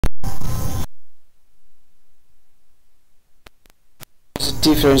the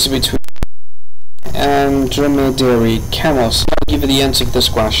difference between and dromedary camels? I'll give you the answer of this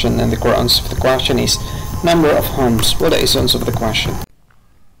question, and the correct answer of the question is number of homes. Well, that is the answer of the question.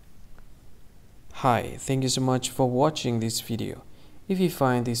 Hi, thank you so much for watching this video. If you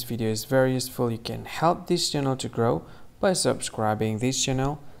find this video is very useful, you can help this channel to grow by subscribing this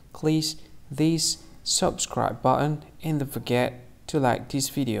channel. Please this subscribe button and don't forget to like this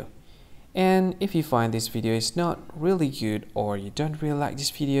video. And if you find this video is not really good, or you don't really like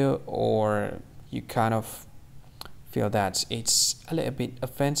this video, or you kind of feel that it's a little bit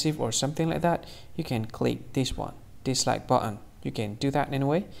offensive or something like that, you can click this one, dislike button. You can do that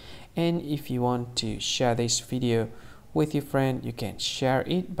anyway. And if you want to share this video with your friend, you can share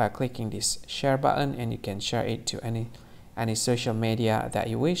it by clicking this share button, and you can share it to any social media that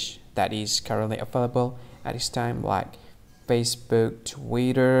you wish that is currently available at this time, like Facebook,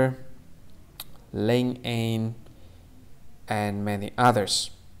 Twitter, LinkedIn, and many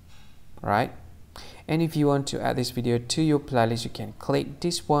others, right? And if you want to add this video to your playlist, you can click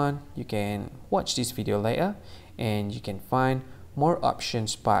this one. You can watch this video later, and you can find more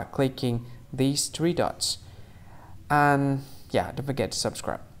options by clicking these three dots. And yeah, don't forget to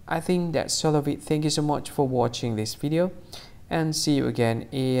subscribe. I think that's all of it. Thank you so much for watching this video, and see you again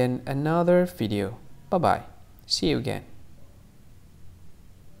in another video. Bye bye. See you again.